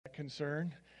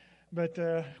concerned. But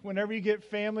whenever you get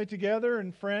family together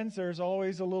and friends, there's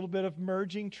always a little bit of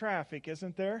merging traffic,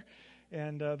 isn't there?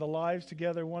 And the lives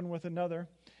together one with another.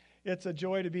 It's a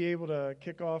joy to be able to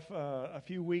kick off a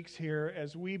few weeks here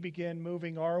as we begin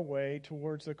moving our way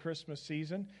towards the Christmas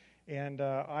season. And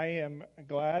I am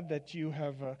glad that you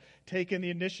have taken the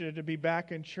initiative to be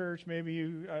back in church. Maybe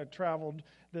you traveled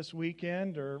this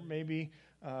weekend, or maybe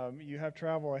you have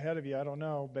travel ahead of you. I don't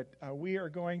know. But we are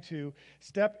going to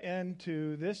step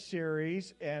into this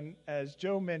series. And as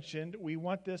Joe mentioned, we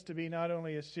want this to be not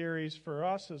only a series for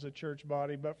us as a church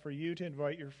body, but for you to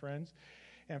invite your friends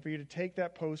and for you to take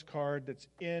that postcard that's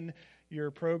in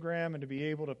your program and to be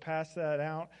able to pass that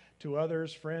out to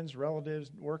others, friends, relatives,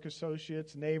 work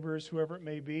associates, neighbors, whoever it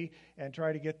may be, and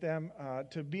try to get them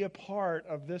to be a part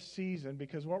of this season,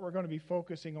 because what we're going to be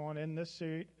focusing on in this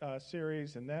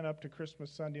series, and then up to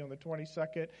Christmas Sunday on the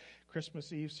 22nd,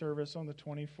 Christmas Eve service on the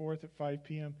 24th at 5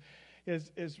 p.m.,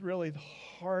 is really the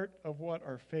heart of what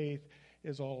our faith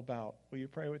is all about. Will you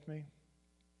pray with me?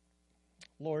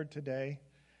 Lord, today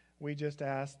we just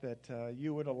ask that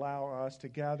you would allow us to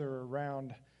gather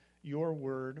around your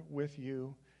word with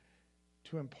you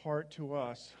to impart to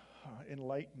us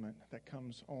enlightenment that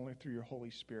comes only through your Holy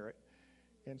Spirit.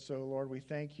 And so, Lord, we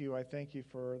thank you. I thank you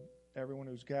for everyone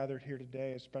who's gathered here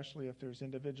today, especially if there's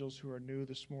individuals who are new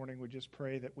this morning. We just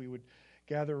pray that we would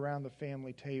gather around the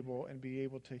family table and be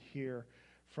able to hear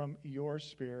from your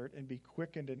Spirit and be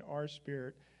quickened in our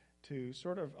spirit to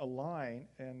sort of align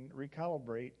and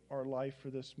recalibrate our life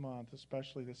for this month,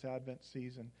 especially this Advent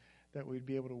season, that we'd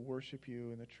be able to worship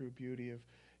you in the true beauty of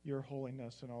your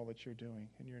holiness and all that you're doing.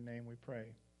 In your name we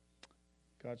pray.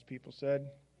 God's people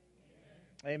said,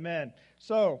 Amen.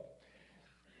 So,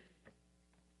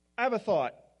 I have a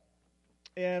thought,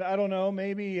 and I don't know,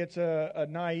 maybe it's a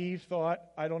naive thought,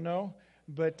 I don't know,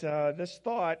 but this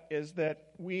thought is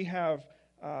that we have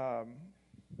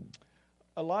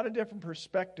a lot of different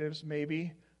perspectives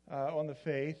maybe on the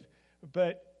faith,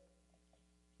 but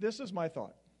this is my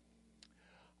thought.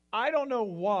 I don't know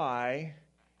why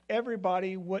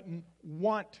everybody wouldn't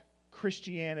want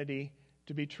Christianity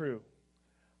to be true.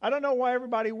 I don't know why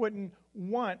everybody wouldn't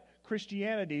want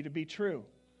Christianity to be true.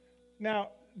 Now,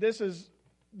 this is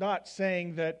not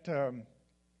saying that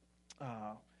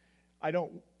I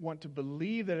don't want to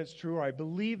believe that it's true, or I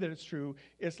believe that it's true.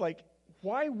 It's like,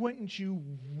 why wouldn't you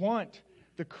want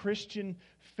the Christian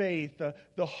faith,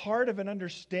 the heart of an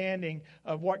understanding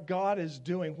of what God is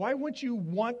doing? Why wouldn't you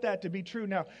want that to be true?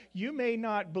 Now, you may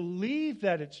not believe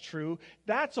that it's true.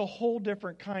 That's a whole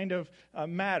different kind of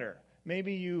matter.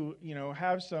 Maybe you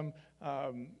have some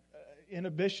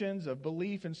inhibitions of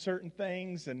belief in certain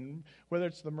things, and whether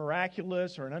it's the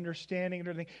miraculous or an understanding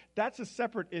or anything, that's a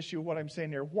separate issue of what I'm saying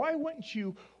here. Why wouldn't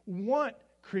you want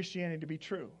Christianity to be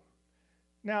true?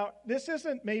 Now, this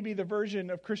isn't maybe the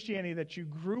version of Christianity that you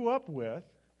grew up with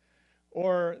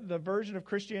or the version of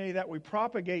Christianity that we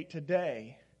propagate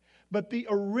today, but the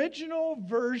original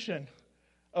version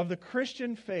of the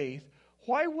Christian faith.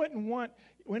 Why wouldn't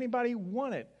anybody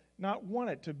want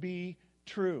it to be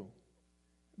true?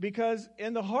 Because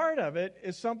in the heart of it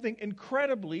is something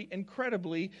incredibly,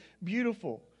 incredibly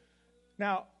beautiful.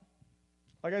 Now,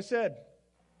 like I said,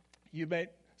 you may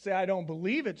say, I don't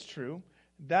believe it's true.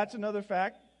 That's another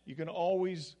fact. You can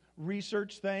always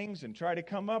research things and try to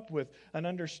come up with an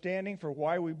understanding for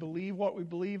why we believe what we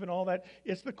believe and all that.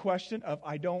 It's the question of,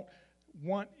 I don't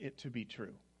want it to be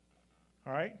true.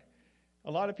 All right? A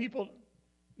lot of people,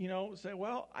 say,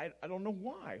 well, I don't know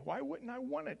why. Why wouldn't I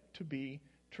want it to be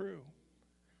true?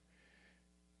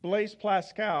 Blaise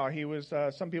Pascal, he was,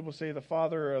 some people say, the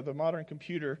father of the modern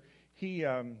computer. He,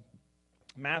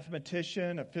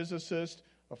 mathematician, a physicist,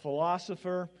 a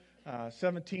philosopher,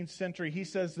 17th century, he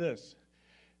says this: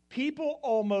 people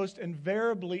almost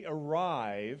invariably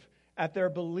arrive at their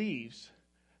beliefs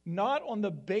not on the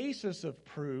basis of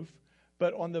proof,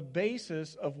 but on the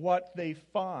basis of what they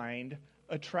find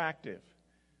attractive.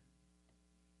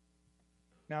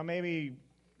 Now, maybe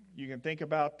you can think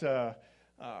about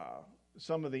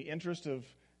some of the interest of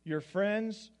your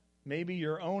friends, maybe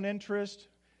your own interest,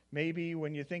 maybe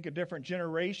when you think of different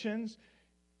generations.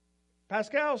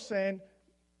 Pascal's saying,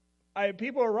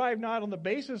 people arrive not on the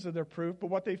basis of their proof, but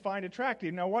what they find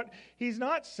attractive. Now, what he's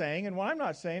not saying, and what I'm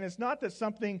not saying, is not that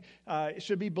something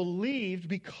should be believed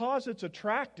because it's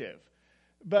attractive.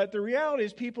 But the reality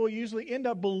is people usually end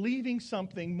up believing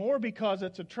something more because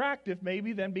it's attractive,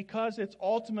 maybe, than because it's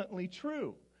ultimately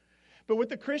true. But with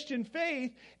the Christian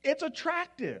faith, it's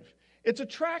attractive. It's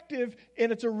attractive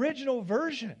in its original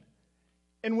version.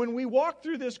 And when we walk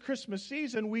through this Christmas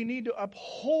season, we need to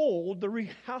uphold the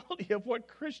reality of what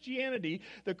Christianity,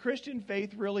 the Christian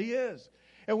faith, really is.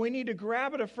 And we need to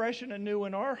grab it afresh and anew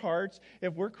in our hearts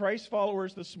if we're Christ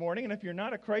followers this morning. And if you're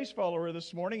not a Christ follower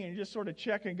this morning and you're just sort of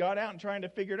checking God out and trying to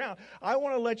figure it out, I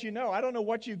want to let you know, I don't know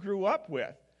what you grew up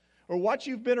with or what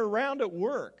you've been around at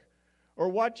work or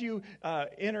what you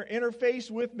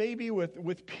interface with maybe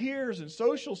with peers and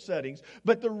social settings.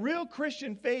 But the real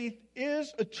Christian faith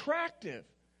is attractive.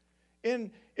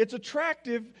 And it's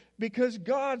attractive because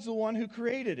God's the one who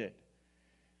created it.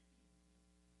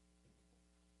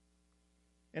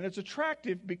 And it's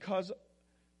attractive because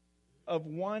of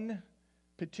one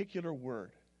particular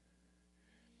word.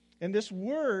 And this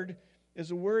word is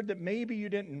a word that maybe you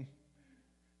didn't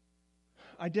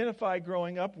identify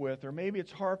growing up with, or maybe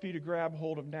it's hard for you to grab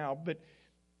hold of now. But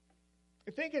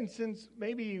thinking since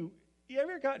maybe you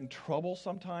ever got in trouble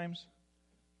sometimes?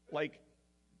 Like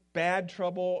bad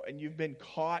trouble, and you've been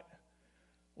caught,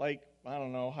 like, I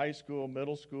don't know, high school,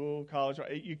 middle school, college.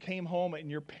 You came home and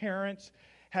your parents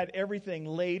had everything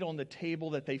laid on the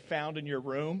table that they found in your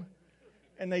room.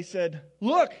 And they said,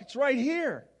 look, it's right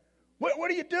here.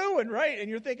 What are you doing, right? And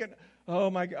you're thinking, oh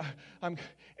my God.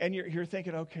 And you're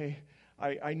thinking, okay,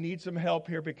 I need some help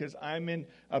here because I'm in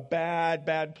a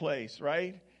bad place,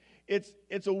 right?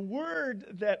 It's a word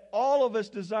that all of us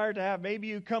desire to have. Maybe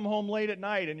you come home late at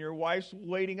night and your wife's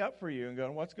waiting up for you and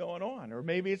going, what's going on? Or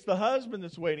maybe it's the husband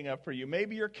that's waiting up for you.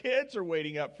 Maybe your kids are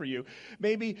waiting up for you.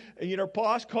 Maybe,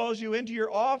 boss calls you into your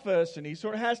office and he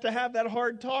sort of has to have that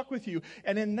hard talk with you.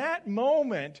 And in that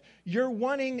moment, you're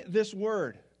wanting this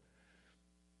word.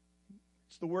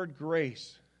 It's the word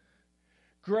grace.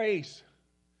 Grace.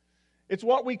 It's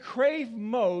what we crave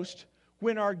most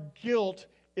when our guilt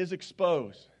is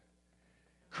exposed.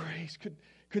 Grace.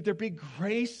 Could there be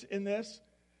grace in this?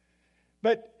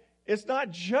 But it's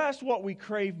not just what we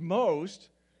crave most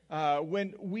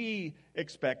when we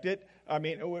expect it. I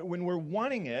mean, when we're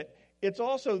wanting it. It's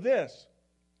also this.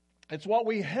 It's what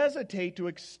we hesitate to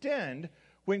extend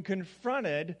when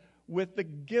confronted with the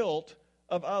guilt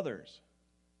of others.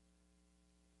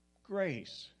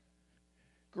 Grace.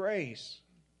 Grace.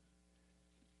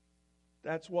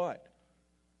 That's what?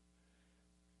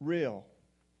 Real.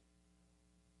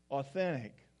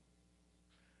 Authentic,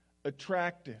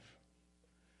 attractive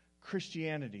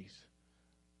Christianity's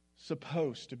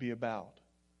supposed to be about.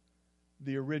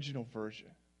 The original version.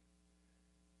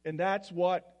 And that's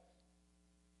what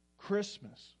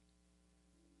Christmas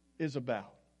is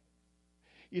about.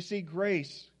 You see,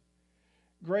 grace,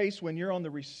 when you're on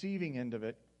the receiving end of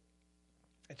it,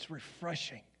 it's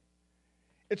refreshing.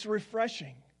 It's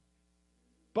refreshing.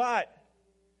 But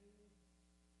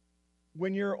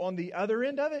when you're on the other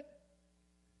end of it,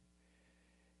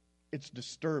 it's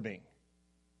disturbing.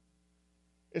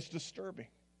 It's disturbing.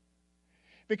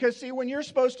 Because, see, when you're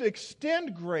supposed to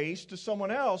extend grace to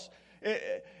someone else,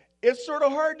 it's sort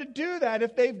of hard to do that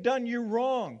if they've done you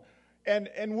wrong.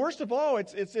 And worst of all,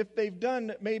 it's if they've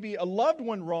done maybe a loved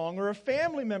one wrong or a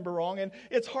family member wrong. And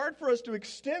it's hard for us to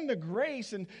extend the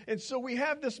grace. And so we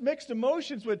have this mixed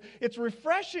emotions. But it's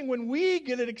refreshing when we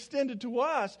get it extended to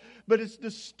us. But it's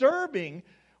disturbing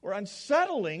or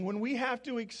unsettling when we have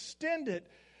to extend it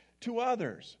to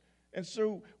others. And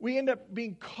so we end up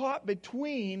being caught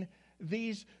between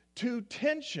these two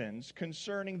tensions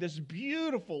concerning this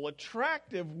beautiful,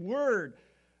 attractive word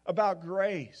about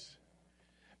grace.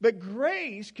 But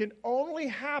grace can only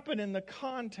happen in the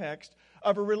context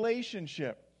of a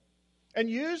relationship. And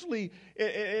usually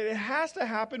it has to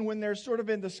happen when there's sort of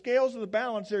in the scales of the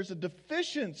balance, there's a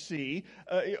deficiency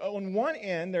on one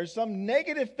end, there's some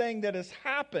negative thing that has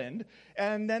happened,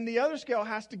 and then the other scale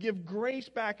has to give grace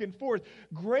back and forth.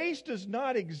 Grace does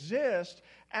not exist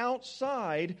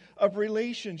outside of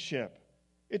relationship.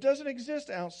 It doesn't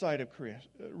exist outside of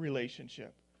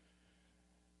relationship.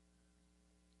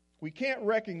 We can't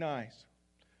recognize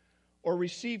or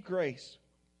receive grace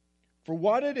for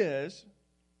what it is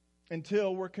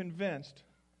until we're convinced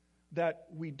that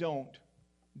we don't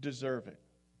deserve it.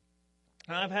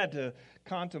 And I've had to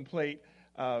contemplate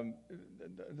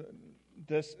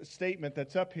this statement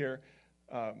that's up here.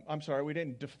 I'm sorry, we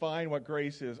didn't define what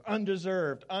grace is.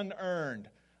 Undeserved, unearned,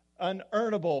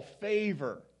 unearnable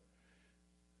favor.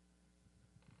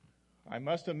 I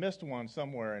must have missed one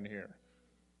somewhere in here.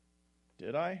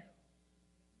 Did I?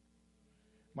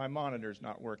 My monitor's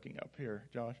not working up here,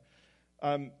 Josh.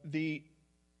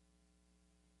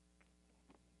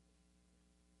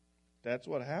 That's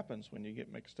what happens when you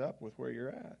get mixed up with where you're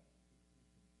at.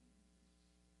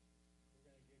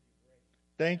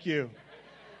 Thank you.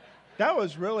 That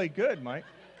was really good, Mike.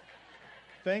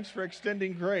 Thanks for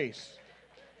extending grace.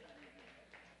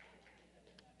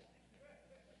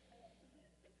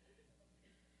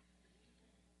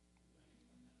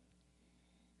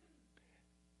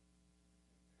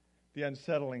 the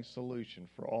unsettling solution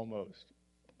for almost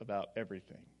about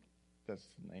everything. That's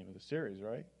the name of the series,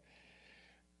 right?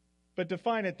 But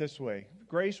define it this way.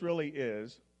 Grace really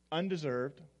is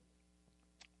undeserved,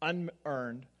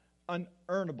 unearned,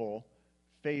 unearnable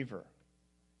favor.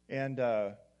 And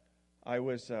I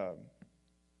was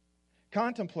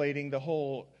contemplating the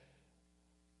whole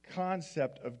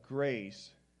concept of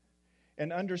grace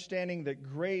and understanding that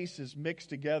grace is mixed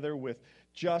together with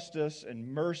justice and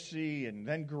mercy, and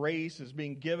then grace is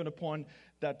being given upon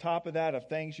the top of that of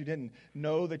things you didn't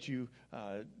know that you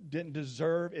didn't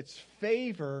deserve. It's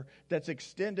favor that's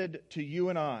extended to you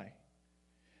and I.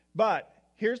 But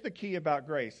here's the key about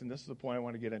grace, and this is the point I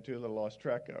want to get into, a little lost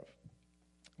track of.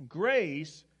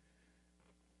 Grace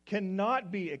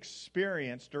cannot be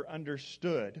experienced or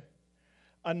understood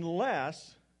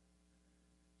unless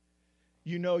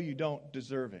you know you don't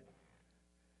deserve it.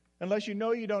 Unless you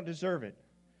know you don't deserve it.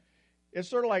 It's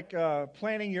sort of like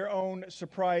planning your own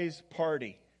surprise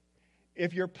party.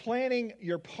 If you're planning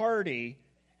your party,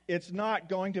 it's not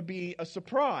going to be a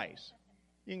surprise.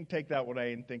 You can take that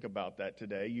away and think about that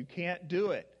today. You can't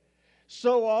do it.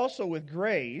 So also with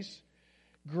grace,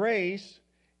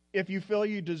 if you feel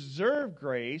you deserve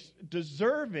grace,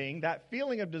 deserving, that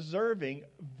feeling of deserving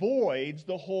voids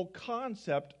the whole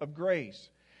concept of grace.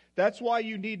 That's why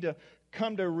you need to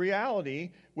come to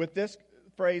reality with this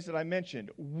phrase that I mentioned.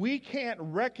 We can't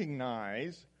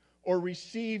recognize or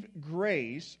receive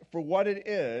grace for what it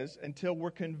is until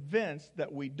we're convinced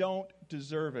that we don't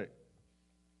deserve it.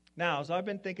 Now, as I've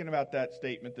been thinking about that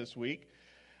statement this week,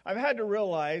 I've had to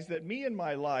realize that me in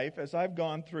my life, as I've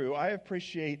gone through, I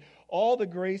appreciate all the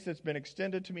grace that's been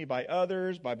extended to me by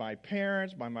others, by my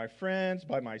parents, by my friends,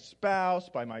 by my spouse,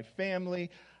 by my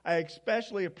family. I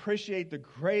especially appreciate the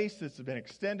grace that's been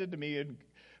extended to me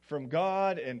from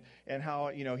God and how,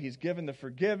 He's given the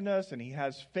forgiveness and He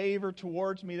has favor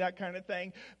towards me, that kind of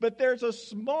thing. But there's a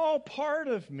small part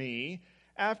of me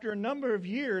after a number of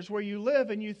years where you live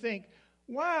and you think,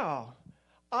 wow,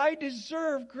 I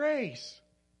deserve grace.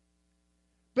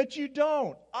 But you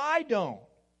don't. I don't.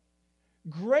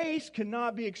 Grace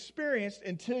cannot be experienced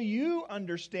until you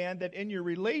understand that in your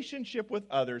relationship with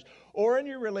others or in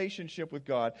your relationship with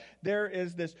God, there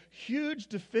is this huge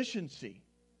deficiency.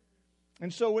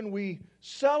 And so when we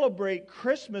celebrate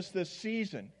Christmas this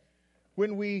season,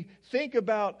 when we think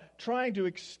about trying to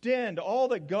extend all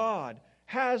that God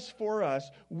has for us,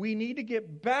 we need to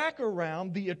get back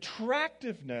around the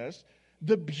attractiveness,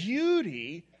 the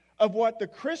beauty of what the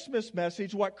Christmas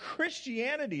message, what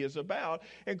Christianity is about.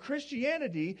 And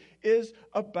Christianity is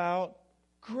about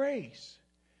grace.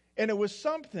 And it was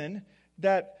something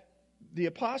that the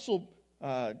Apostle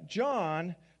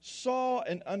John saw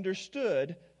and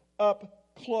understood up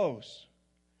close.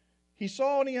 He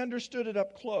saw and he understood it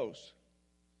up close.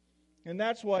 And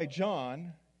that's why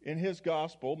John, in his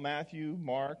gospel, Matthew,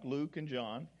 Mark, Luke, and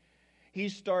John, he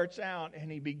starts out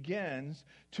and he begins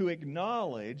to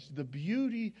acknowledge the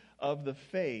beauty of the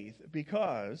faith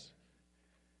because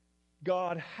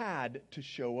God had to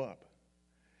show up.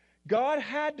 God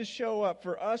had to show up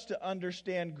for us to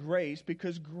understand grace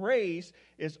because grace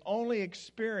is only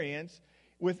experienced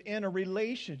within a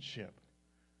relationship.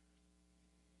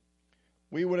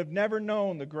 We would have never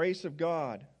known the grace of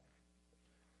God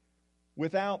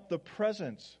without the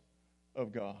presence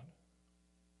of God.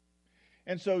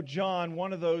 And so John,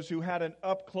 one of those who had an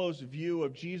up-close view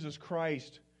of Jesus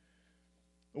Christ,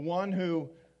 one who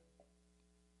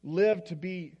lived to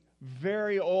be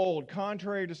very old,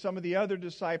 contrary to some of the other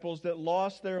disciples that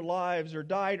lost their lives or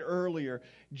died earlier,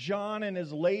 John in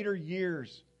his later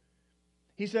years,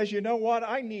 he says, you know what,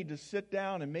 I need to sit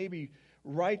down and maybe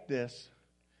write this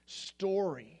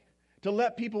story to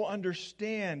let people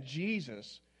understand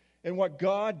Jesus and what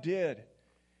God did.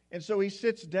 And so he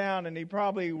sits down, and he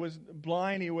probably was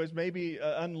blind. He was maybe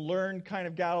an unlearned kind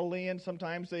of Galilean.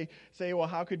 Sometimes they say, well,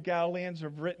 how could Galileans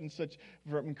have written such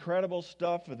incredible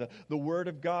stuff of the Word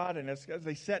of God? And it's because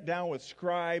they sat down with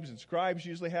scribes, and scribes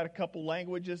usually had a couple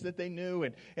languages that they knew,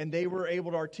 and they were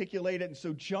able to articulate it. And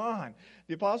so John,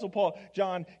 the Apostle Paul,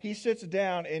 John, he sits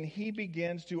down, and he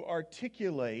begins to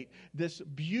articulate this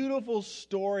beautiful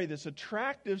story, this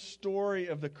attractive story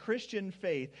of the Christian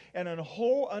faith, and a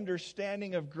whole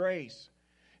understanding of grace.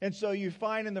 And so you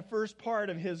find in the first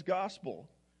part of his gospel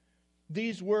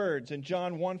these words in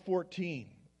John 1:14.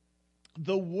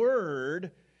 The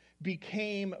Word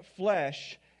became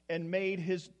flesh and made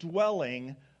his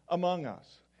dwelling among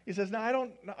us. He says, now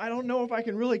I don't know if I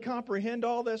can really comprehend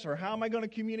all this or how am I going to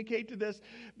communicate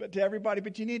to everybody,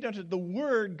 but you need to understand the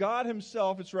Word, God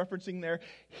himself, it's referencing there,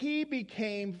 he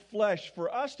became flesh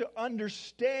for us to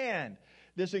understand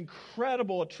this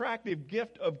incredible, attractive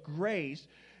gift of grace,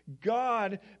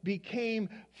 God became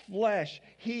flesh.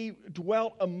 He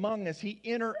dwelt among us. He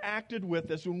interacted with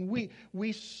us. When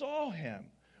we saw Him,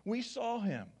 we saw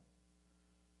Him.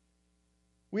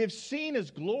 We have seen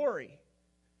His glory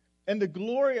and the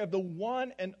glory of the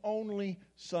one and only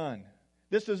Son.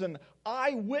 This is an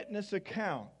eyewitness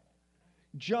account.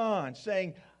 John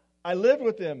saying, I lived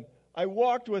with Him. I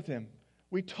walked with Him.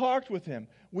 We talked with Him.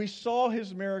 We saw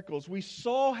His miracles. We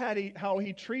saw how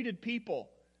He treated people.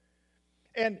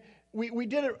 And we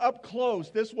did it up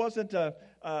close. This wasn't a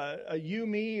you,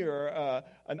 me, or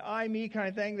an I, me kind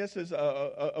of thing. This is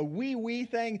a we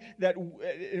thing. That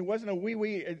it wasn't a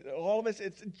we. All of us.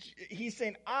 He's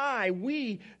saying,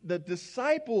 we, the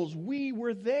disciples, we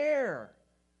were there.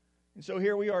 And so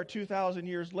here we are 2,000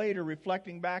 years later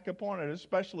reflecting back upon it,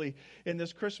 especially in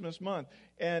this Christmas month.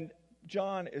 And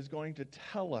John is going to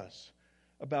tell us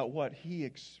about what he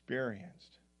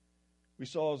experienced. We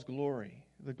saw His glory,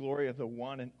 the glory of the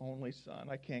one and only Son.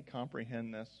 I can't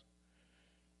comprehend this.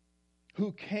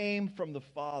 Who came from the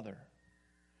Father.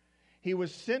 He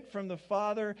was sent from the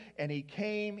Father, and He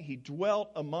came, He dwelt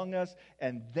among us,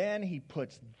 and then He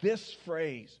puts this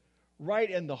phrase right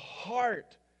in the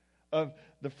heart of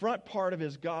the front part of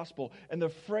His gospel, and the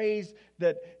phrase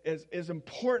that is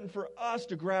important for us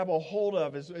to grab a hold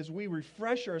of as we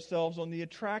refresh ourselves on the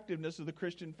attractiveness of the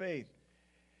Christian faith.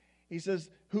 He says,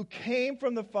 who came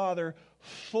from the Father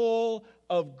full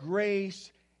of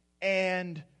grace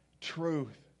and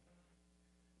truth.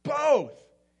 Both.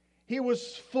 He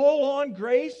was full on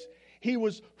grace. He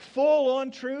was full on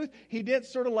truth. He didn't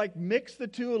sort of like mix the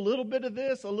two, a little bit of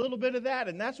this, a little bit of that.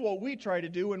 And that's what we try to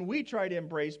do when we try to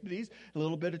embrace these. A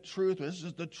little bit of truth. This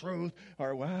is the truth.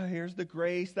 Or, well, here's the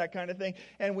grace, that kind of thing.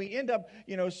 And we end up,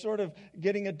 sort of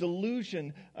getting a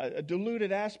delusion, a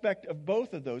diluted aspect of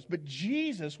both of those. But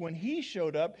Jesus, when He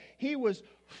showed up, He was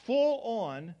full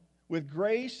on with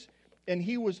grace, and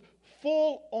He was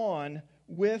full on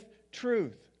with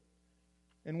truth.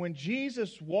 And when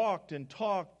Jesus walked and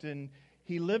talked and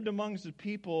He lived amongst the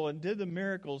people and did the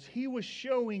miracles, He was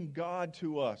showing God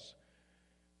to us.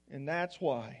 And that's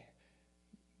why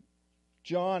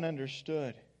John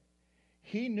understood.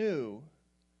 He knew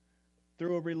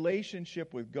through a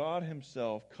relationship with God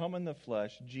Himself, come in the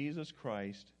flesh, Jesus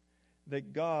Christ,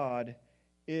 that God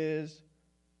is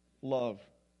love.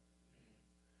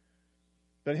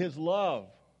 That His love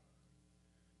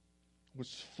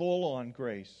was full on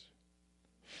grace.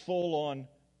 Full on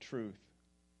truth.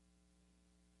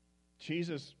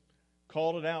 Jesus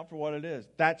called it out for what it is.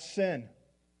 That's sin.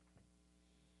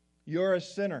 You're a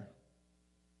sinner.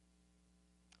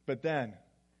 But then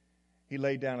He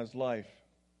laid down His life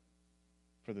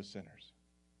for the sinners.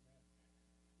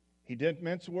 He didn't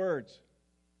mince words.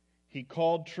 He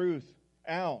called truth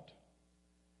out.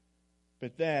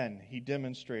 But then He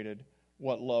demonstrated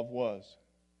what love was.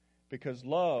 Because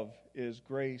love is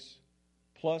grace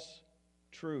plus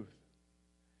truth.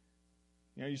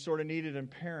 You sort of need it in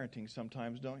parenting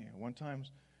sometimes, don't you? One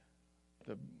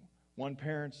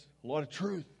parent's a lot of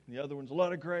truth, and the other one's a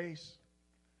lot of grace.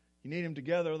 You need them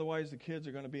together, otherwise the kids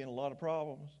are going to be in a lot of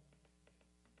problems.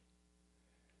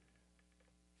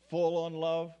 Full on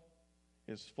love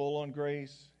is full on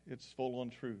grace. It's full on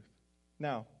truth.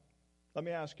 Now, let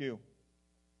me ask you,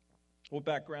 what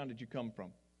background did you come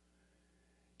from?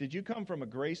 Did you come from a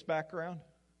grace background?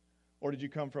 Or did you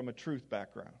come from a truth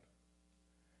background?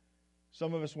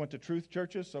 Some of us went to truth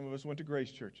churches, some of us went to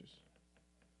grace churches.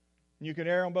 And you can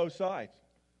err on both sides.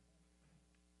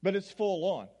 But it's full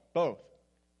on, both.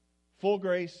 Full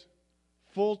grace,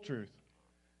 full truth.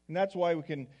 And that's why we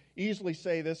can easily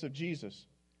say this of Jesus.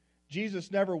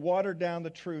 Jesus never watered down the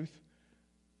truth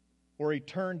or He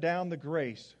turned down the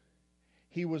grace.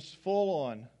 He was full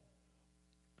on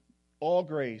all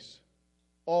grace,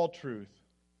 all truth,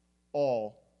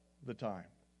 all the time.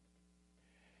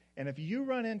 And if you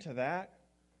run into that,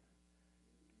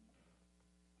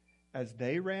 as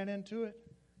they ran into it,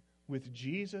 with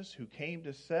Jesus who came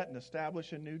to set and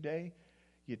establish a new day,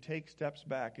 you take steps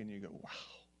back and you go, wow,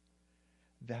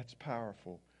 that's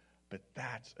powerful, but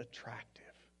that's attractive.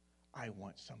 I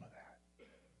want some of that.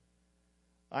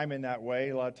 I'm in that way.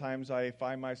 A lot of times I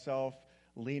find myself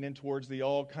leaning towards the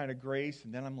all kind of grace,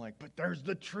 and then I'm like, but there's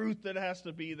the truth that has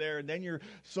to be there. And then you're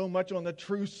so much on the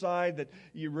truth side that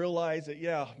you realize that,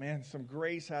 yeah, man, some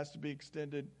grace has to be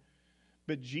extended.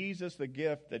 But Jesus, the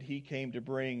gift that He came to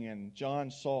bring, and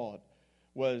John saw it,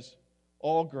 was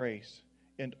all grace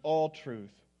and all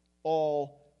truth,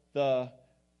 all the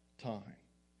time.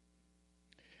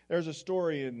 There's a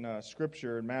story in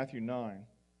Scripture in Matthew 9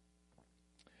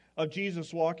 of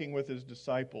Jesus walking with his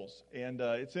disciples. And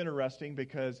it's interesting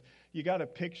because you got to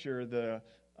picture the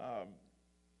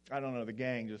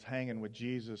gang just hanging with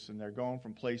Jesus, and they're going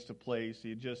from place to place.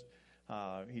 He just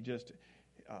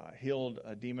healed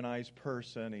a demonized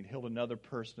person. He healed another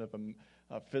person of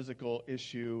a physical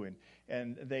issue,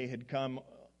 and they had come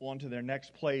on to their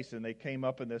next place, and they came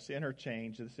up in this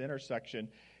interchange, this intersection,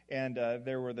 and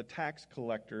there were the tax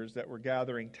collectors that were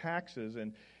gathering taxes,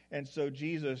 and so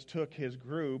Jesus took his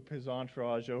group, his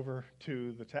entourage, over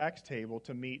to the tax table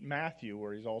to meet Matthew,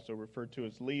 where he's also referred to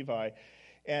as Levi,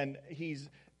 and he's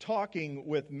talking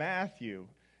with Matthew.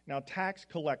 Now, tax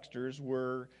collectors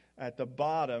were at the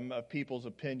bottom of people's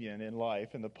opinion in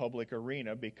life, in the public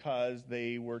arena, because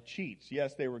they were cheats.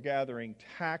 Yes, they were gathering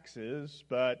taxes,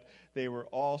 but they were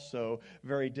also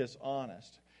very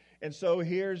dishonest. And so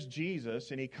here's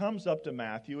Jesus, and he comes up to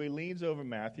Matthew. He leans over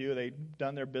Matthew. They'd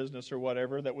done their business or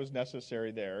whatever that was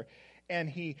necessary there. And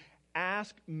he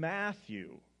asked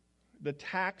Matthew, the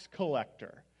tax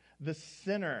collector, the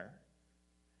sinner,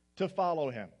 to follow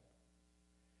him.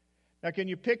 Now, can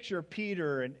you picture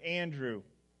Peter and Andrew?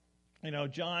 You know,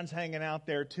 John's hanging out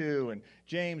there too, and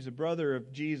James, the brother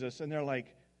of Jesus, and they're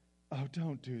like, "Oh,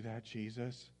 don't do that,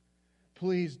 Jesus.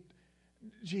 Please,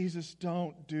 Jesus,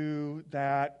 don't do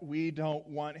that. We don't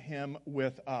want him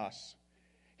with us.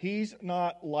 He's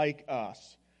not like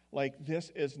us. Like,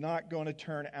 this is not going to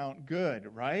turn out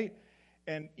good," right?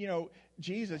 And, you know,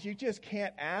 Jesus, you just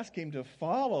can't ask him to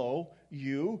follow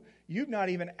you. You've not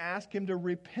even asked him to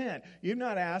repent. You've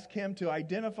not asked him to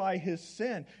identify his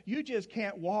sin. You just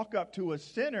can't walk up to a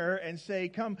sinner and say,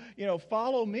 "Come,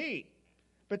 follow me."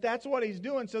 But that's what he's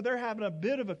doing. So they're having a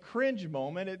bit of a cringe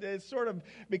moment. It sort of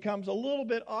becomes a little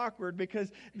bit awkward,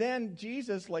 because then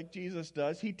Jesus, like Jesus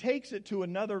does, he takes it to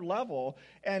another level,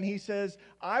 and he says,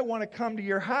 "I want to come to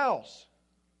your house."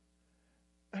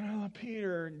 And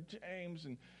Peter and James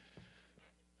and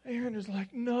Aaron is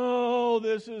like, "No,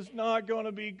 this is not going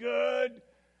to be good.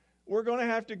 We're going to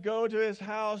have to go to his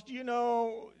house. Do you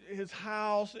know his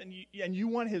house? And you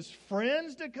want his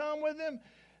friends to come with him?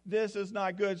 This is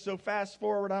not good." So fast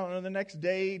forward, I don't know, the next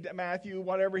day, Matthew,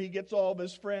 whatever, he gets all of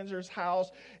his friends or his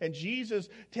house, and Jesus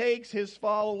takes his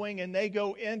following, and they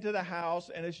go into the house,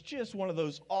 and it's just one of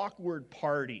those awkward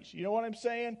parties. You know what I'm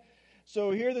saying?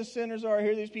 So here the sinners are,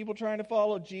 here these people trying to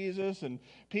follow Jesus, and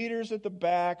Peter's at the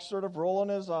back sort of rolling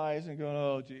his eyes and going,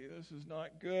 "Oh, gee, this is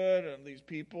not good. And these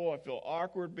people, I feel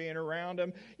awkward being around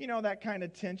them." You know, that kind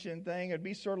of tension thing. It'd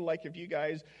be sort of like if you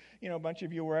guys, a bunch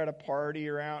of you were at a party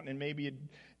or out, and maybe you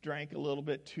drank a little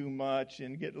bit too much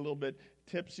and get a little bit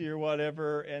tipsy or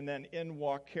whatever, and then in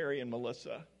walk Carrie and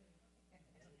Melissa.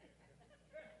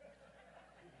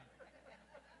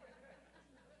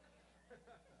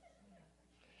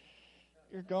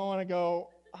 You're going to go,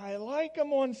 "I like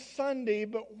them on Sunday,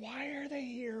 but why are they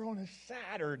here on a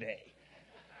Saturday?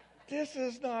 This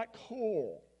is not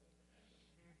cool."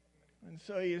 And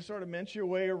so you sort of mince your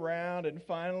way around, and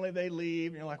finally they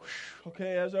leave, and you're like,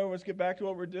 "Okay, that's over, let's get back to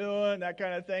what we're doing," that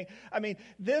kind of thing. I mean,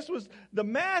 the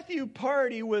Matthew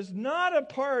party was not a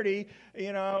party,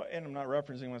 and I'm not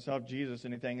referencing myself, Jesus,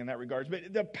 anything in that regards,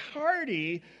 but the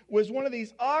party was one of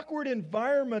these awkward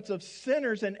environments of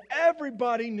sinners, and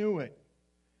everybody knew it.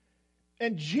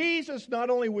 And Jesus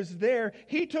not only was there,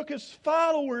 he took his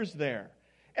followers there,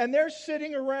 and they're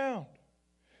sitting around.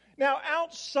 Now,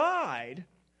 outside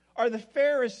are the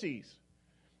Pharisees,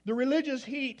 the religious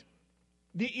heat,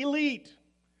 the elite,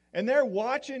 and they're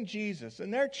watching Jesus,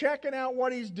 and they're checking out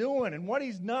what he's doing and what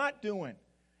he's not doing.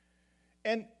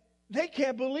 And they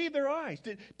can't believe their eyes.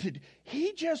 Did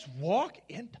he just walk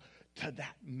into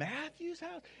that Matthew's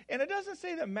house? And it doesn't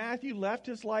say that Matthew left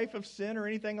his life of sin or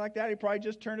anything like that. He probably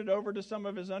just turned it over to some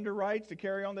of his underwrites to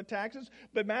carry on the taxes.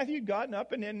 But Matthew had gotten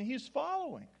up, and then he's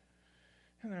following.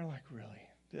 And they're like, "Really?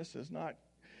 This is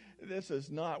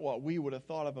not what we would have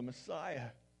thought of a Messiah."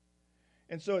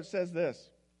 And so it says this: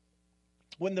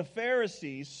 when the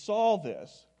Pharisees saw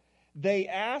this, they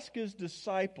asked his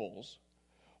disciples,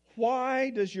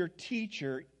 "Why does your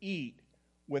teacher eat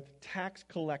with tax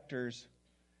collectors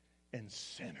and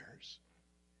sinners?"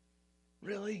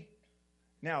 Really?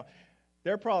 Now,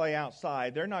 they're probably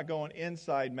outside. They're not going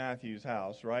inside Matthew's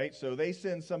house, right? So they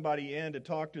send somebody in to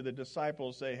talk to the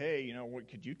disciples, say, "Hey,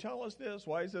 could you tell us this?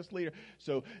 Why is this leader?"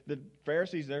 So the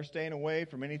Pharisees, they're staying away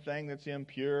from anything that's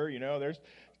impure. There's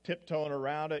tiptoeing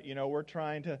around it. We're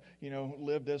trying to,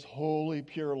 live this holy,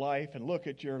 pure life. And look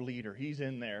at your leader. He's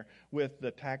in there with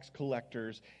the tax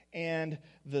collectors and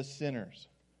the sinners.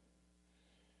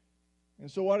 And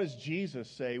so what does Jesus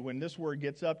say when this word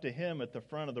gets up to him at the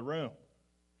front of the room?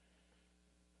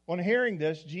 On hearing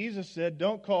this, Jesus said,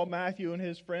 "Don't call Matthew and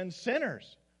his friends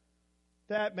sinners,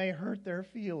 that may hurt their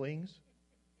feelings.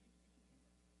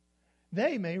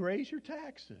 They may raise your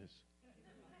taxes.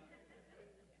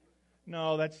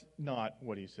 No, that's not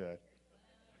what he said.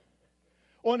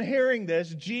 On hearing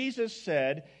this, Jesus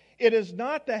said, "It is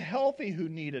not the healthy who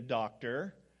need a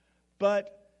doctor,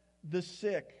 but the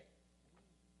sick.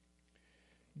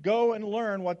 Go and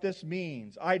learn what this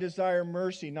means. I desire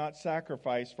mercy, not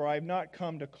sacrifice, for I have not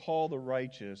come to call the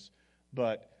righteous,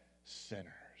 but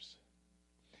sinners."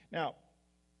 Now,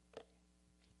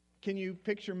 can you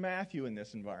picture Matthew in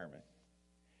this environment?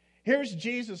 Here's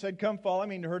Jesus had come follow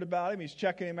him. He heard about him. He's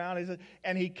checking him out.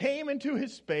 And he came into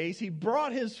his space. He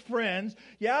brought his friends.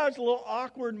 Yeah, it's a little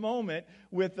awkward moment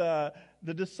with the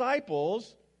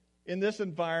disciples in this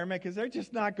environment because they're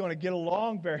just not going to get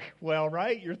along very well,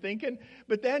 right? You're thinking?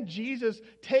 But then Jesus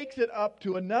takes it up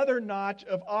to another notch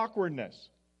of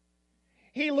awkwardness.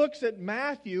 He looks at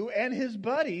Matthew and his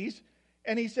buddies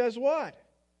and he says, "What?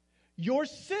 You're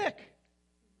sick."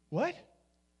 "What?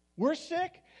 We're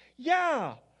sick?"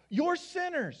 "Yeah. You're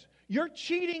sinners. You're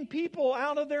cheating people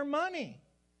out of their money."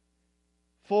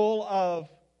 Full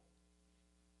of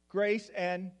grace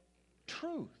and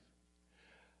truth.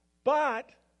 But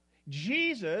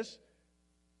Jesus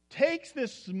takes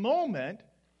this moment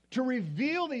to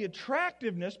reveal the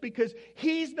attractiveness because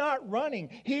he's not running.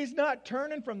 He's not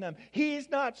turning from them. He's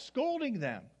not scolding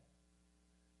them.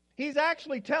 He's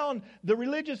actually telling the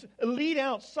religious elite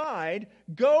outside,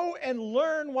 "Go and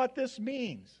learn what this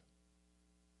means."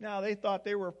 Now, they thought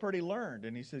they were pretty learned.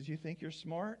 And he says, "You think you're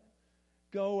smart?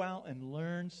 Go out and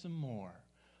learn some more.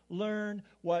 Learn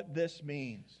what this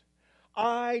means.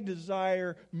 I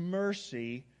desire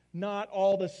mercy, not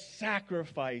all the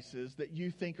sacrifices that you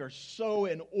think are so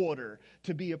in order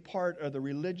to be a part of the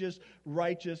religious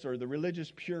righteous or the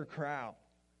religious pure crowd."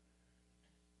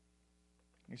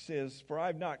 He says, "For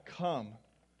I've not come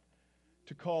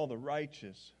to call the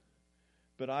righteous,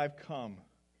 but I've come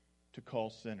to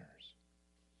call sinners."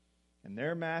 And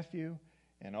there Matthew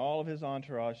and all of his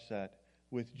entourage sat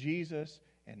with Jesus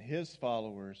and his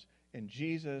followers, and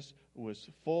Jesus was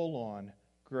full on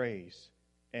grace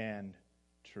and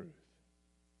truth.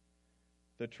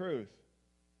 The truth,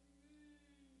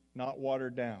 not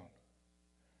watered down.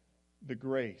 The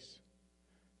grace,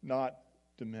 not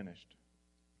diminished.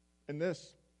 And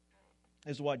this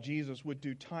is what Jesus would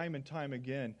do time and time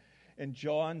again. And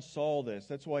John saw this.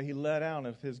 That's why he let out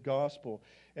of his gospel.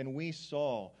 And we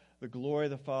saw the glory of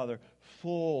the Father,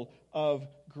 full of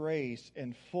grace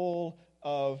and full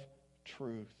of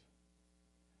truth.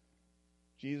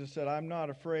 Jesus said, "I'm not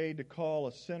afraid to call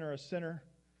a sinner,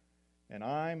 and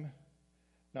I'm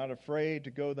not afraid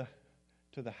to go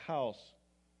to the house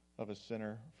of a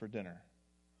sinner for dinner."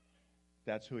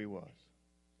 That's who he was.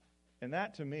 And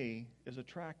that, to me, is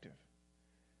attractive.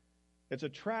 It's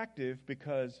attractive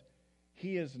because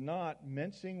he is not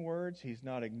mincing words. He's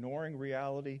not ignoring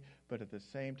reality. But at the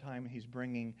same time, he's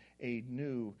bringing a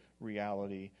new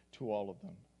reality to all of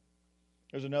them.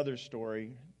 There's another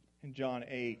story in John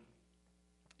 8.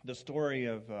 The story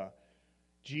of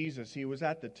Jesus. He was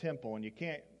at the temple, and you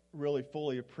can't really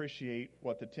fully appreciate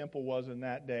what the temple was in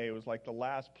that day. It was like the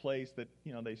last place that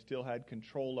they still had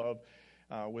control of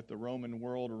with the Roman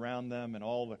world around them and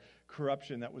all the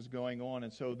corruption that was going on.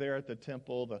 And so there at the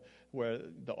temple, where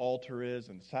the altar is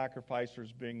and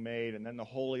sacrifices being made, and then the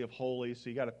Holy of Holies. So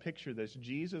you got to picture this.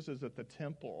 Jesus is at the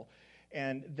temple,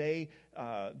 and they,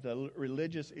 the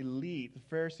religious elite, the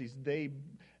Pharisees, they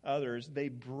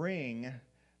bring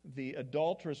the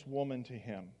adulterous woman to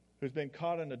him who's been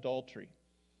caught in adultery.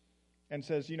 And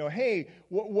says, "Hey,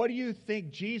 what do you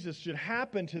think, Jesus, should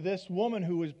happen to this woman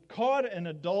who was caught in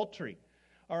adultery?"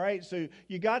 All right, so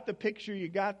you got the picture, you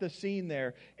got the scene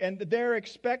there. And they're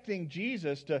expecting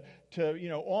Jesus to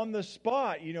on the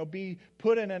spot, be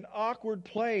put in an awkward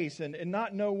place and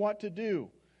not know what to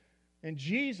do. And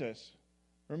Jesus,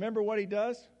 remember what he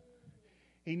does?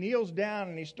 He kneels down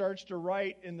and he starts to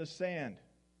write in the sand.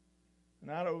 And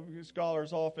I know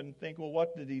scholars often think, well,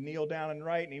 what did he kneel down and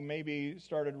write? And he maybe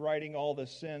started writing all the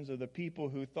sins of the people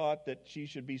who thought that she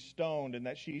should be stoned and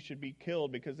that she should be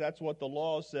killed because that's what the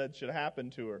law said should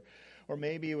happen to her. Or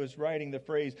maybe he was writing the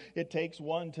phrase, "It takes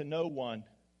one to know one."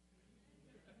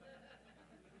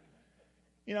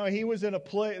 He was in a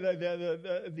place,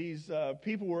 these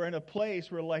people were in a place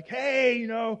where like, "Hey,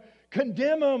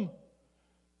 condemn him.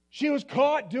 She was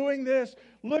caught doing this.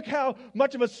 Look how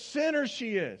much of a sinner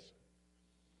she is."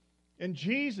 And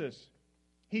Jesus,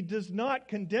 he does not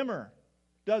condemn her,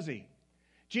 does he?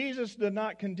 Jesus did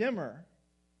not condemn her.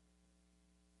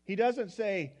 He doesn't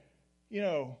say,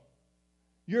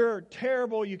 "You're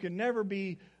terrible, you can never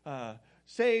be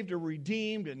saved or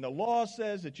redeemed, and the law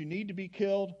says that you need to be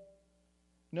killed."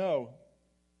 No.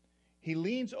 He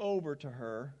leans over to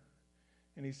her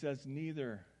and he says,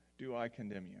 neither do I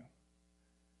condemn you.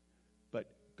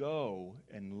 But go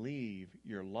and leave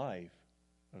your life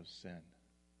of sin.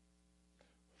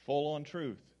 Full on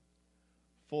truth.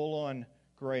 Full on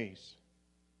grace.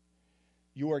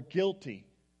 You are guilty.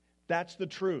 That's the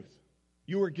truth.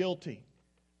 You are guilty.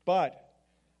 But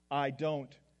I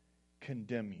don't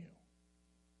condemn you.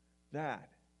 That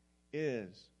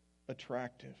is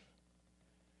attractive.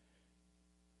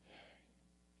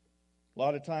 A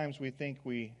lot of times we think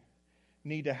we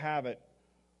need to have it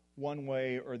one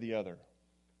way or the other.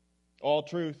 All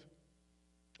truth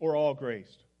or all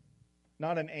grace.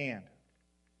 Not an and.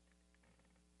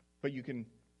 But you can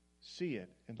see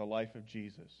it in the life of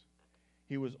Jesus.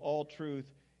 He was all truth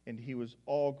and He was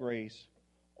all grace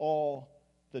all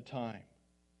the time.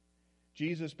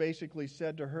 Jesus basically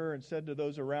said to her and said to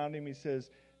those around Him, He says,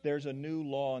 there's a new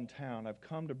law in town. I've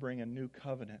come to bring a new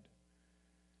covenant.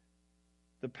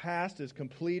 The past is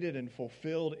completed and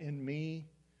fulfilled in me,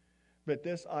 but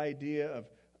this idea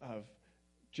of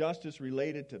justice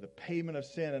related to the payment of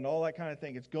sin and all that kind of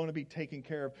thing, it's going to be taken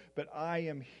care of. But I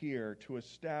am here to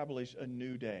establish a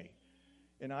new day,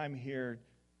 and I'm here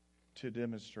to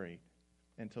demonstrate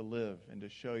and to live and to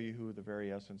show you who the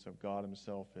very essence of God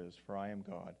Himself is. For I am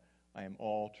God, I am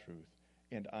all truth,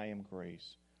 and I am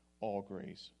grace,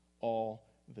 all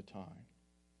the time.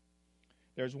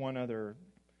 There's one other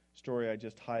story I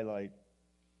just highlight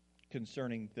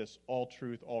concerning this all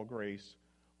truth, all grace,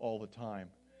 all the time.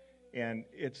 And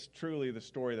it's truly the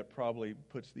story that probably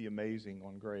puts the amazing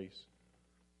on grace.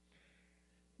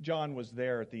 John was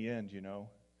there at the end, you know.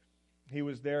 He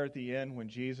was there at the end when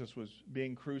Jesus was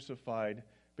being crucified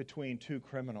between two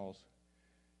criminals.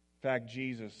 In fact,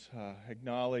 Jesus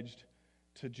acknowledged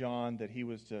to John that he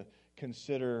was to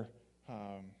consider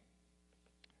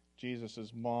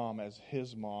Jesus' mom as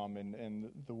his mom, and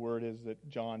the word is that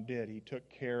John did. He took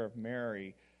care of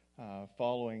Mary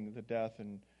following the death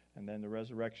and then the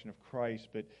resurrection of Christ.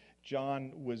 But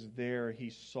John was there. He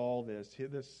saw this.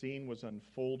 This scene was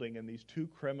unfolding, and these two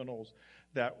criminals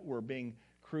that were being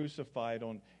crucified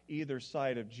on either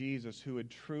side of Jesus, who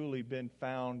had truly been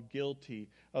found guilty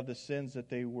of the sins that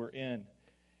they were in.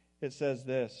 It says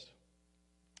this,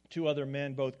 two other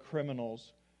men, both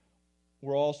criminals,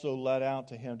 were also led out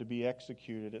to him to be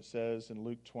executed, it says in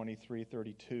Luke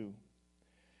 23:32.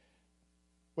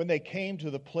 When they came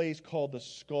to the place called the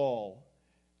Skull,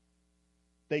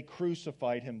 they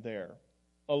crucified him there,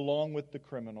 along with the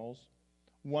criminals,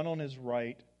 one on his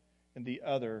right and the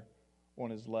other on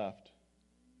his left.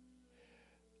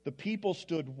 The people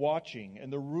stood watching,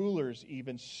 and the rulers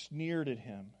even sneered at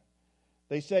him.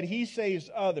 They said, "He saves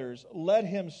others. Let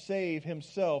him save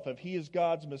himself if he is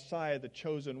God's Messiah, the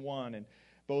chosen one." And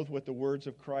both with the words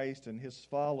of Christ and his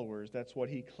followers, that's what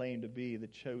he claimed to be, the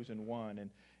chosen one.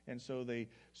 And so they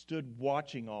stood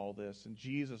watching all this, and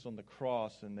Jesus on the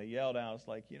cross, and they yelled out, it's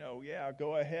like, yeah,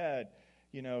 go ahead.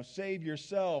 Save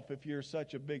yourself if you're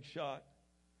such a big shot.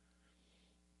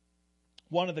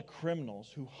 One of the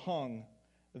criminals who hung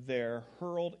there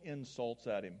hurled insults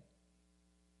at him.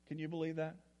 Can you believe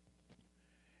that?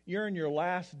 You're in your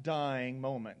last dying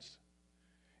moments,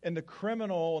 and the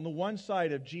criminal on the one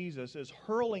side of Jesus is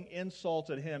hurling insults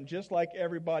at him, just like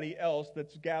everybody else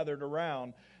that's gathered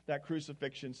around that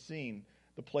crucifixion scene,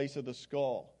 the place of the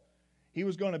skull. He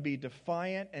was going to be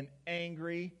defiant and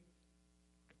angry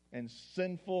and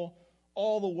sinful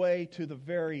all the way to the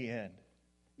very end.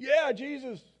 Yeah,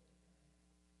 Jesus,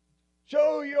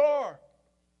 show who you are.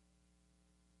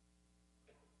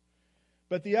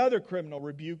 But the other criminal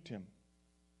rebuked him.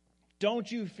 "Don't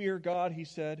you fear God," he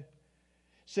said,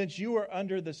 "since you are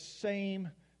under the same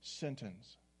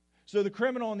sentence." So the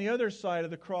criminal on the other side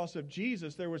of the cross of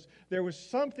Jesus, there was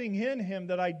something in him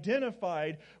that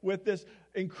identified with this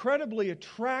incredibly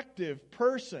attractive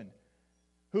person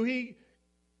who he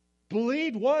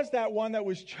believed was that one that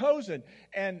was chosen.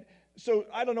 And so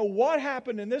I don't know what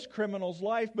happened in this criminal's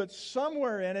life, but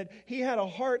somewhere in it, he had a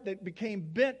heart that became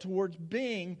bent towards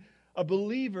being a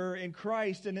believer in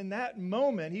Christ. And in that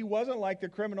moment, he wasn't like the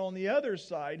criminal on the other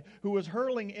side who was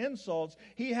hurling insults.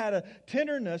 He had a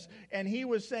tenderness, and he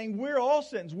was saying, we're all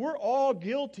sinners. We're all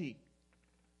guilty.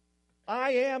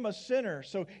 I am a sinner.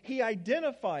 So he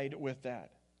identified with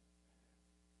that.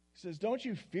 He says, "Don't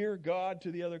you fear God,"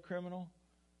 to the other criminal?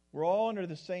 We're all under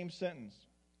the same sentence.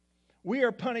 We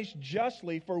are punished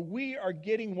justly, for we are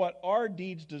getting what our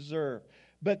deeds deserve.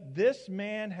 But this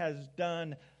man has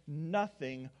done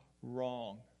nothing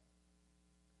wrong.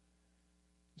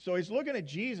 So he's looking at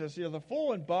Jesus, the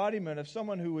full embodiment of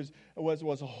someone who was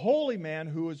a holy man,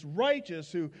 who was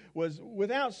righteous, who was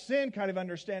without sin kind of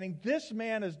understanding. This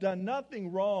man has done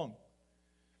nothing wrong.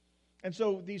 And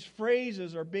so these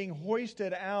phrases are being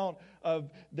hoisted out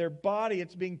of their body.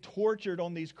 It's being tortured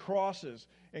on these crosses.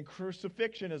 And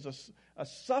crucifixion is a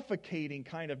suffocating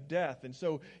kind of death. And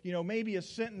so, maybe a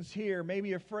sentence here,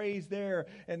 maybe a phrase there,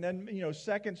 and then,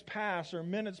 seconds pass or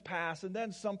minutes pass, and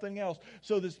then something else.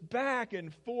 So this back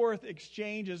and forth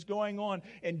exchange is going on.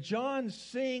 And John's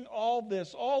seeing all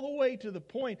this all the way to the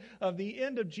point of the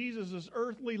end of Jesus'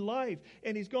 earthly life.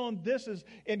 And he's going, this is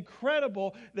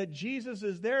incredible that Jesus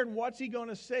is there, and what's he going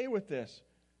to say with this?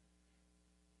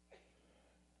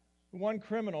 One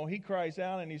criminal, he cries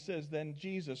out and he says, then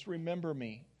Jesus, remember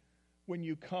me when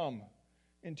you come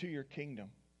into your kingdom.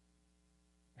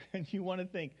 And you want to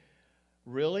think,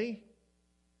 really?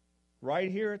 Right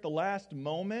here at the last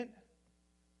moment?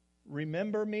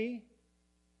 Remember me?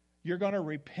 You're going to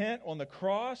repent on the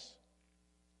cross?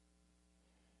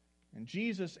 And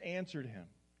Jesus answered him.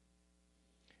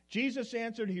 Jesus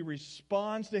answered, he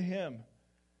responds to him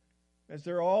as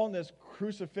they're all in this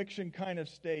crucifixion kind of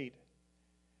state.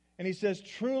 And he says,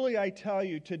 truly I tell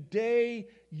you, today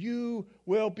you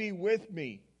will be with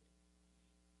me.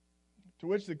 To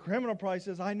which the criminal probably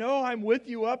says, I know I'm with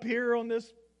you up here on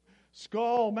this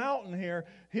skull mountain here.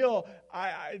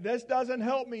 This doesn't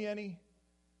help me any.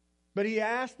 But he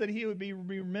asked that he would be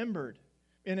remembered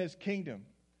in his kingdom.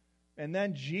 And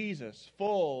then Jesus,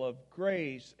 full of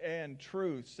grace and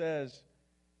truth, says,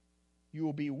 you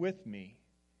will be with me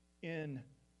in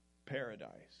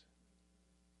paradise.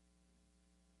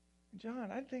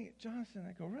 John, Jonathan,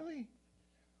 I go, really?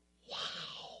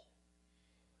 Wow.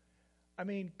 I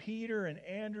mean, Peter and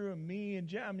Andrew and me and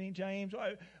James,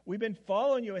 we've been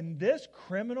following you, and this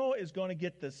criminal is going to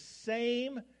get the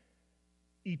same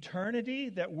eternity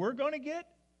that we're going to get?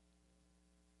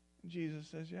 And Jesus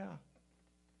says, yeah.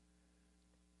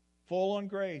 Full on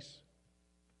grace,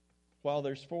 while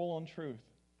there's full on truth.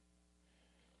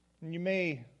 And you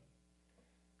may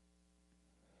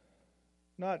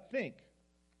not think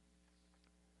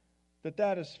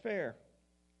that is fair.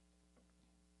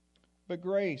 But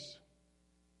grace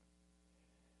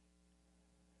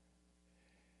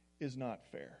is not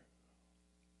fair.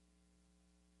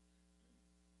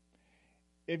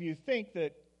 If you think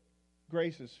that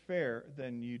grace is fair,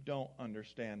 then you don't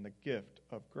understand the gift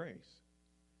of grace.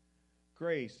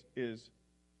 Grace is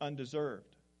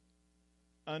undeserved,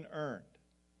 unearned,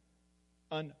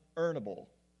 unearnable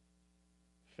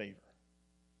favor.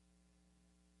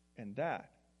 And that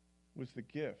was the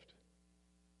gift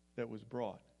that was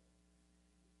brought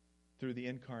through the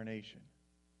incarnation,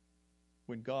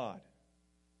 when God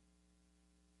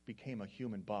became a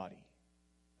human body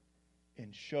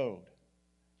and showed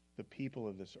the people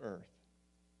of this earth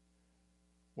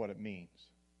what it means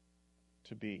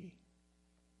to be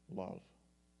love.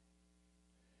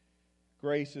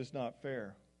 Grace is not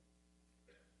fair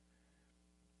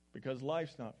because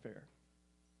life's not fair.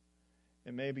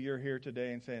 And maybe you're here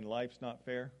today and saying, life's not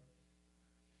fair.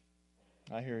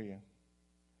 I hear you.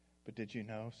 But did you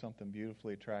know something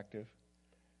beautifully attractive?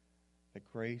 That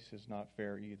grace is not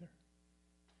fair either.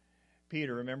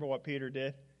 Peter, remember what Peter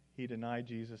did? He denied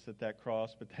Jesus at that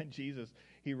cross, but then Jesus,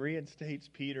 he reinstates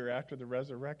Peter after the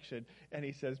resurrection, and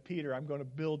he says, Peter, I'm going to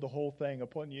build the whole thing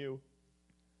upon you.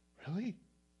 Really?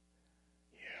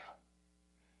 Yeah.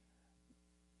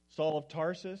 Saul of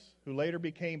Tarsus, who later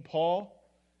became Paul,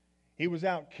 he was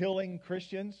out killing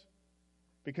Christians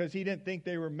because he didn't think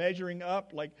they were measuring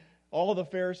up like all the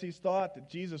Pharisees thought, that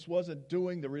Jesus wasn't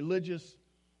doing the religious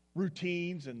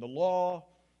routines and the law.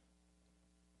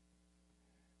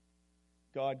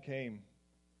 God came,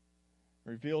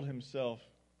 revealed himself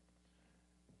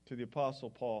to the Apostle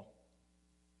Paul,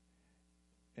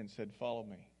 and said, follow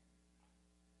me.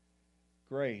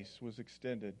 Grace was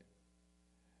extended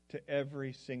to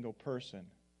every single person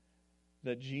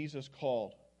that Jesus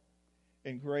called,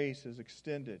 and grace is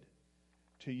extended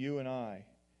to you and I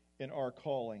in our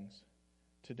callings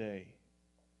today.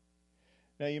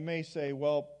 Now you may say,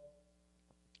 well,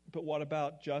 but what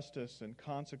about justice and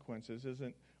consequences?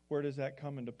 Where does that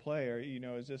come into play? Or,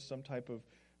 is this some type of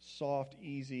soft,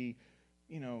 easy,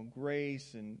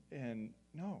 grace? And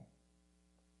no.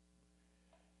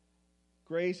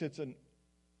 Grace, it's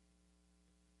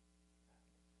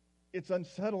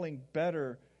unsettling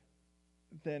better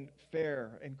than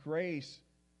fair. And grace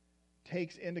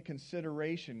takes into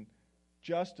consideration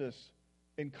justice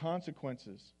and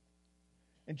consequences.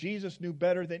 And Jesus knew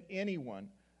better than anyone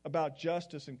about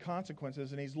justice and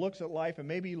consequences. And he looks at life, and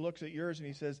maybe he looks at yours, and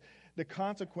he says, the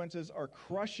consequences are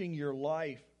crushing your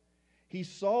life. He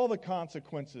saw the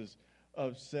consequences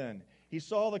of sin. He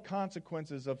saw the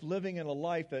consequences of living in a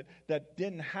life that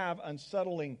didn't have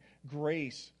unsettling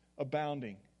grace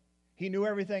abounding. He knew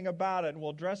everything about it, and we'll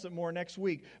address it more next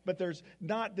week. But there's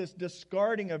not this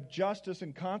discarding of justice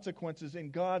and consequences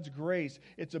in God's grace.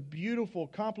 It's a beautiful,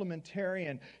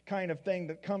 complementarian kind of thing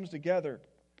that comes together.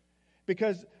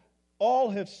 Because all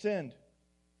have sinned,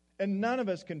 and none of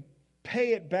us can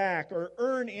pay it back or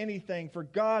earn anything for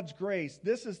God's grace.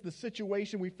 This is the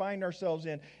situation we find ourselves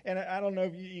in. And I don't know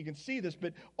if you can see this,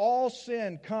 but all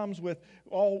sin comes with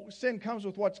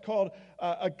what's called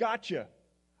a gotcha.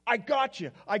 I got you.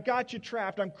 I got you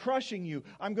trapped. I'm crushing you.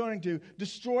 I'm going to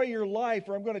destroy your life,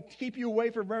 or I'm going to keep you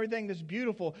away from everything that's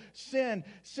beautiful. Sin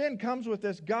comes with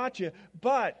this gotcha,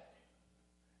 but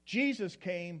Jesus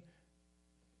came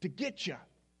to get you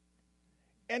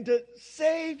and to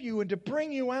save you and to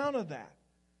bring you out of that.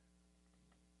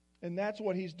 And that's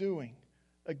what He's doing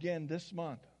again this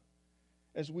month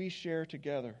as we share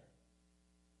together.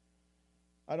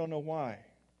 I don't know why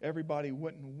everybody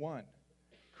wouldn't want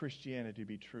Christianity to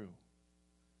be true.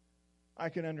 I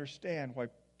can understand why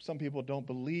some people don't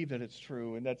believe that it's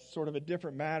true, and that's sort of a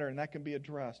different matter, and that can be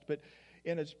addressed. But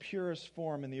in its purest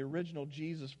form, in the original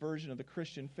Jesus version of the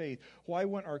Christian faith, why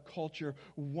wouldn't our culture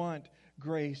want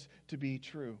grace to be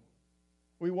true?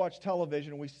 We watch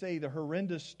television and we see the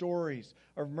horrendous stories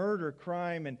of murder,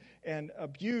 crime, and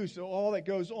abuse, all that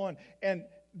goes on. And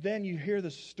then you hear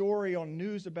the story on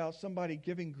news about somebody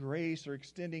giving grace or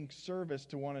extending service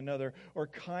to one another or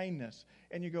kindness.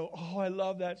 And you go, oh, I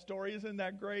love that story. Isn't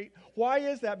that great? Why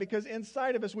is that? Because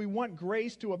inside of us, we want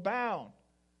grace to abound.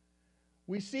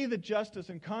 We see the justice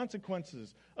and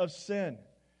consequences of sin.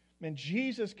 And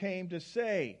Jesus came to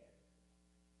say,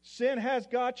 sin has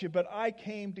got you, but I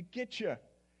came to get you.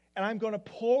 And I'm going to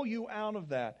pull you out of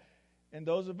that. And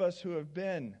those of us who have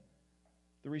been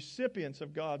the recipients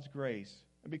of God's grace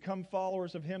and become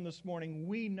followers of Him this morning,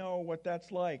 we know what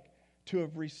that's like to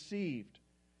have received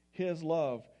His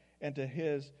love and to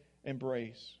His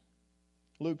embrace.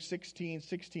 Luke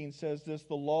 16:16 says this,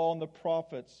 the law and the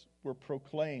prophets were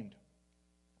proclaimed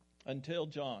until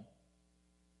John.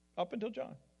 Up until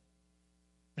John.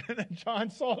 And then John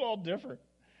saw it all different.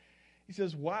 He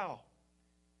says, wow,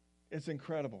 it's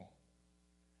incredible,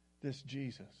 this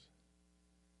Jesus.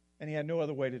 And he had no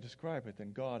other way to describe it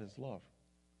than God is love.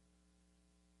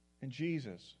 And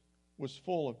Jesus was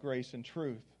full of grace and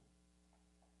truth.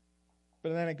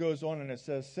 But then it goes on and it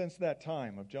says, since that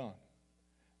time of John,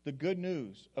 the good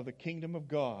news of the kingdom of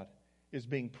God is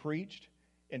being preached,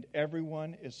 and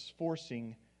everyone is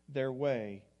forcing their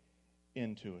way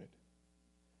into it.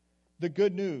 The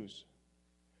good news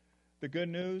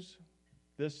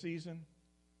this season,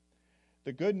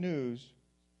 the good news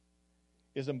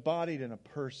is embodied in a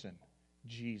person,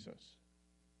 Jesus.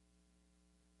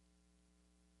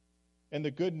 And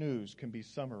the good news can be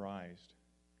summarized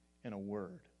in a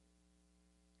word,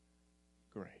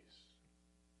 grace.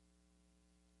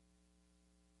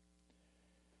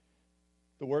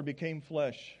 The Word became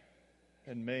flesh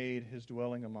and made His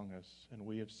dwelling among us, and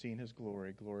we have seen His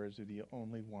glory. Glory is the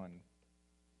only one,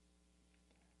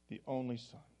 the only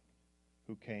Son,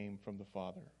 who came from the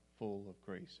Father, full of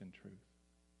grace and truth.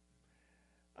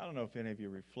 I don't know if any of you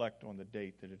reflect on the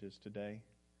date that it is today.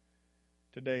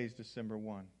 Today is December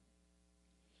 1.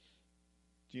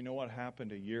 Do you know what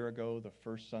happened a year ago, the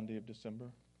first Sunday of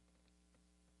December?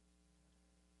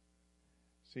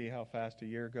 See how fast a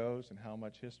year goes and how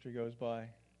much history goes by?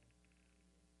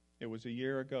 It was a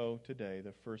year ago today,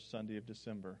 the first Sunday of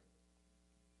December,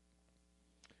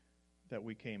 that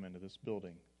we came into this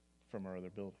building from our other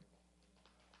building.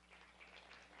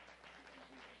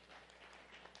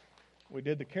 We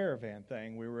did the caravan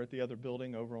thing. We were at the other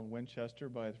building over on Winchester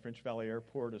by the French Valley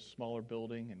Airport, a smaller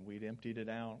building, and we'd emptied it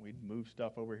out. We'd moved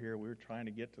stuff over here. We were trying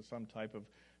to get to some type of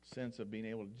sense of being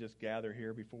able to just gather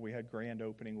here before we had grand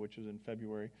opening, which was in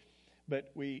February.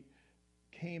 But we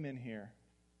came in here,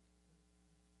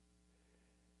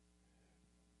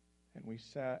 and we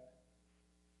sat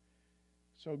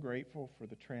so grateful for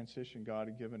the transition God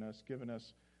had given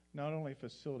us not only a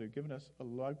facility, given us a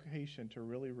location to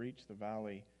really reach the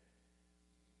valley.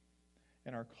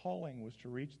 And our calling was to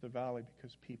reach the valley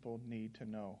because people need to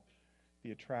know the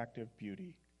attractive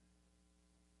beauty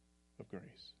of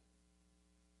grace.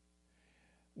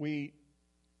 We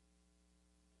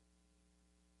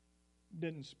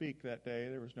didn't speak that day.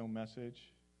 There was no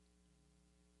message.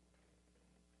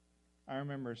 I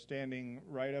remember standing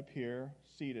right up here,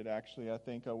 seated actually, I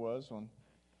think I was, on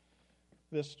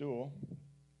this stool.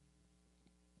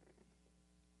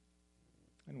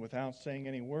 And without saying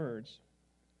any words,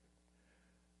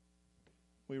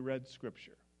 we read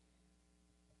Scripture.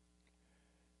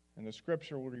 And the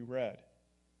scripture we read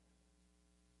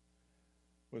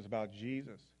was about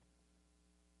Jesus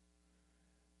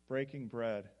breaking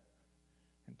bread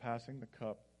and passing the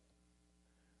cup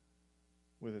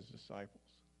with his disciples,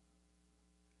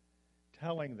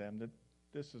 telling them that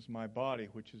this is my body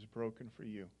which is broken for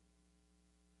you.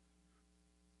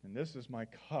 And this is my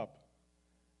cup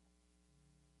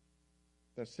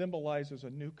that symbolizes a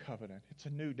new covenant. It's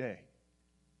a new day.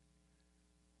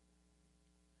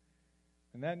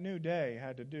 And that new day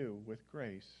had to do with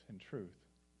grace and truth.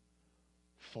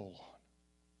 Full on.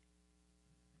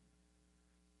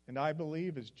 And I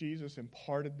believe as Jesus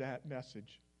imparted that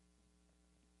message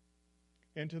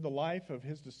into the life of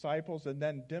his disciples and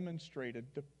then demonstrated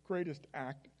the greatest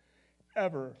act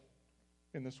ever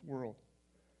in this world,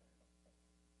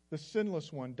 the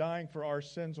sinless one dying for our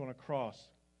sins on a cross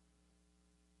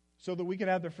so that we could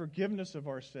have the forgiveness of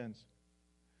our sins,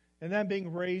 and then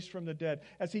being raised from the dead,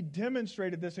 as he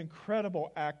demonstrated this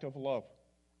incredible act of love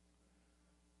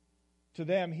to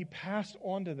them, he passed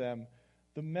on to them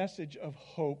the message of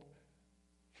hope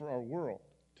for our world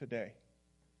today.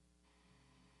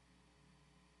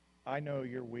 I know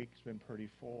your week's been pretty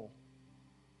full.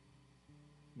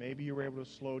 Maybe you were able to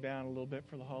slow down a little bit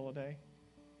for the holiday.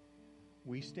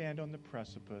 We stand on the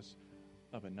precipice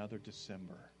of another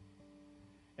December,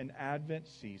 an Advent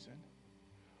season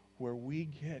where we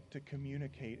get to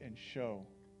communicate and show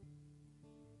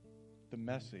the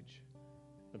message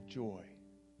of joy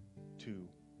to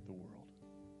the world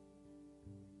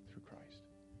through Christ.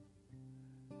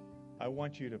 I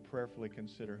want you to prayerfully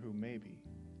consider who maybe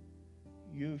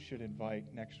you should invite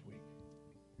next week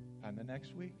and the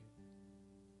next week,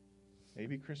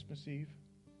 maybe Christmas Eve.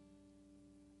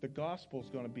 The gospel is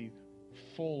going to be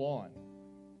full on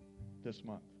this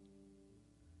month.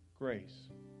 Grace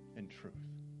and truth.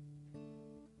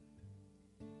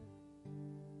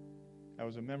 That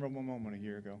was a memorable moment a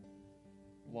year ago.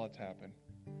 Lots happened.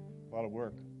 A lot of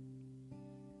work.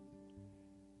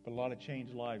 But a lot of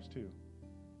changed lives too.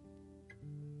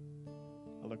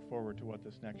 I look forward to what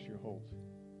this next year holds.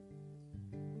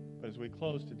 But as we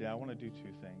close today, I want to do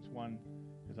two things. One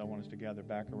is I want us to gather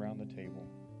back around the table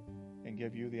and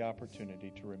give you the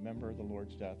opportunity to remember the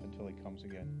Lord's death until he comes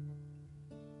again.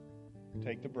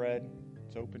 Take the bread.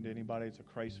 It's open to anybody. It's a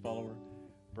Christ follower.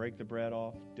 Break the bread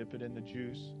off. Dip it in the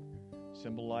juice,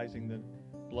 symbolizing the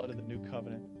blood of the new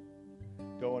covenant.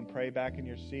 Go and pray back in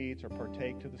your seats or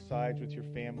partake to the sides with your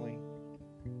family.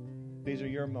 These are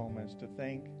your moments to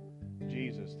thank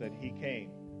Jesus that he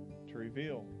came to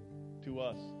reveal to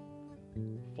us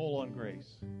full-on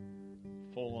grace,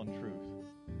 full-on truth,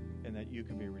 and that you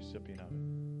can be a recipient of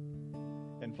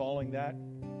it. And following that,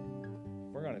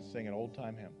 we're going to sing an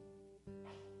old-time hymn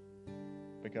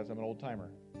because I'm an old-timer.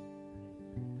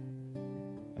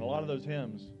 And a lot of those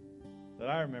hymns that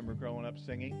I remember growing up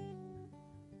singing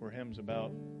were hymns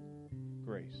about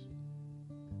grace.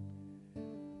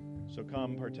 So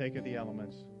come, partake of the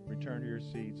elements, return to your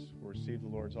seats, we'll receive the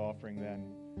Lord's offering then,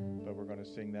 but we're going to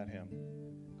sing that hymn,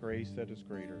 Grace That Is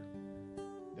Greater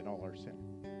Than All Our Sin.